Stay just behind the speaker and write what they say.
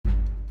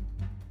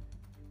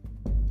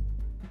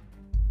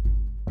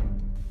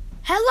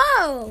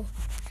Hello!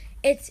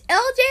 It's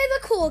LJ the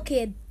Cool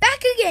Kid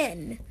back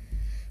again.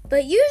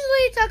 But usually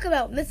I talk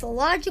about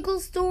mythological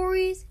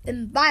stories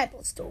and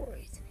Bible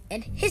stories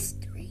and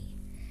history.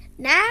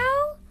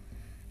 Now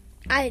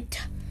I'm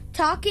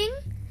talking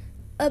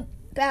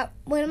about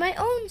one of my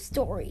own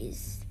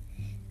stories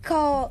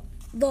called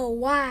The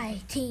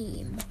Y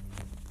Team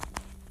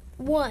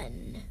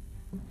 1.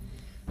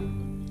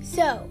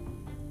 So,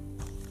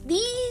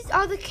 these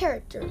are the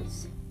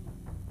characters.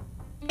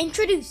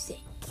 Introducing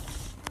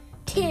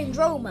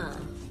Tandroma,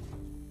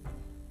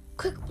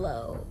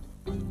 Quickblow,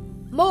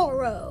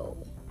 Moro,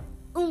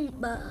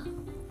 Oompa,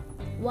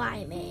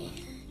 Y-Man.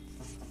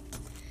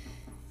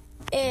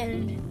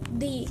 And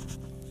the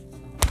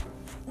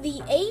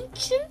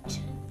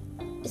ancient,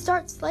 it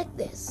starts like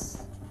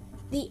this.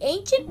 The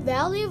ancient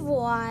Valley of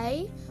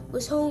Y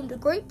was home to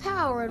great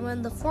power, and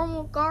when the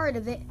formal guard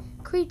of it,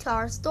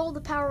 Kreetar, stole the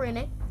power in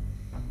it,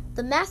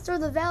 the master of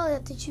the valley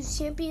had to choose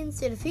champions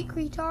to defeat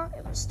Kreetar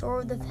and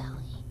restore the valley.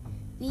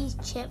 These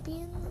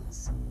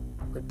champions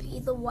would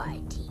be the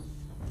Y Team.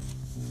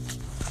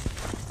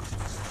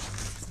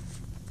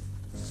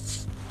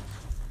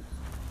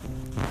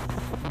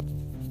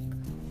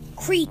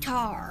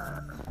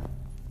 Kreetar.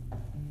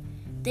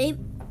 The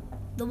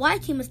Y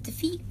Team must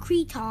defeat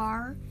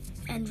Kreetar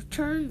and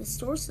return the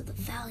source of the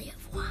Valley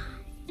of Y.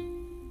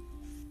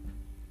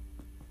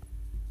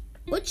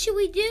 What should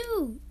we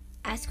do?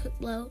 Asked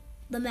Quickblow,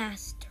 the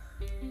master.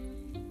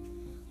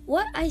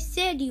 What I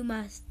said you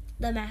must,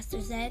 the master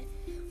said.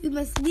 We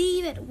must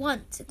leave at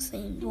once,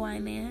 exclaimed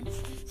Y-Man.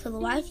 So the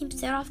Y Team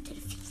set off to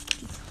defeat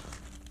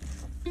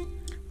Kreetar.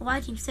 The Y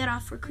Team set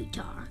off for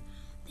Kreetar.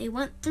 They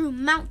went through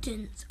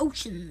mountains,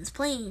 oceans,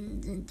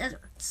 plains, and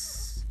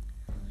deserts.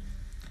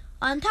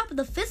 On top of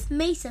the 5th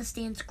mesa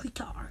stands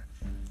Kreetar,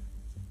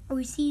 where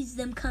he sees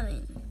them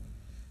coming.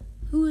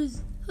 Who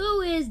is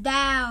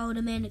thou?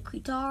 Demanded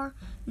Kreetar.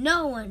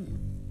 No one,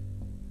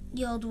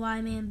 yelled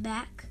Y-Man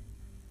back.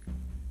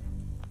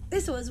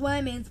 This was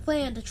Y-Man's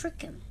plan to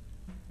trick him.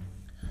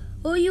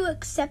 Will you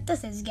accept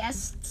us as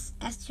guests?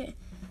 Asked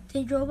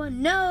Tandroma.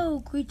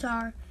 No,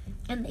 Kreetar.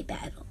 And they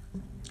battle.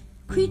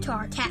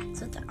 Kreetar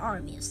attacks with an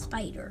army of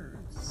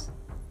spiders.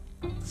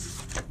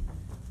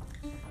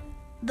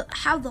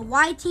 How the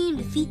Y Team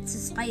defeats the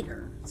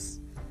spiders.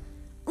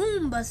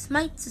 Oompa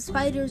smites the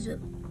spiders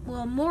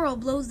while Moro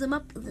blows them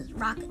up with his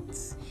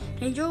rockets.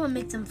 Tandroma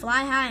makes them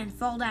fly high and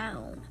fall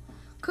down.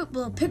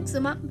 Quickblow picks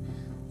them up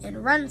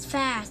and runs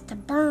fast to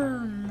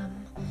burn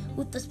them.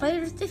 With the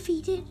spiders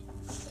defeated,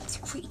 it's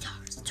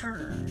Kreetar's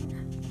turn.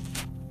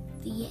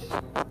 The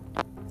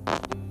end.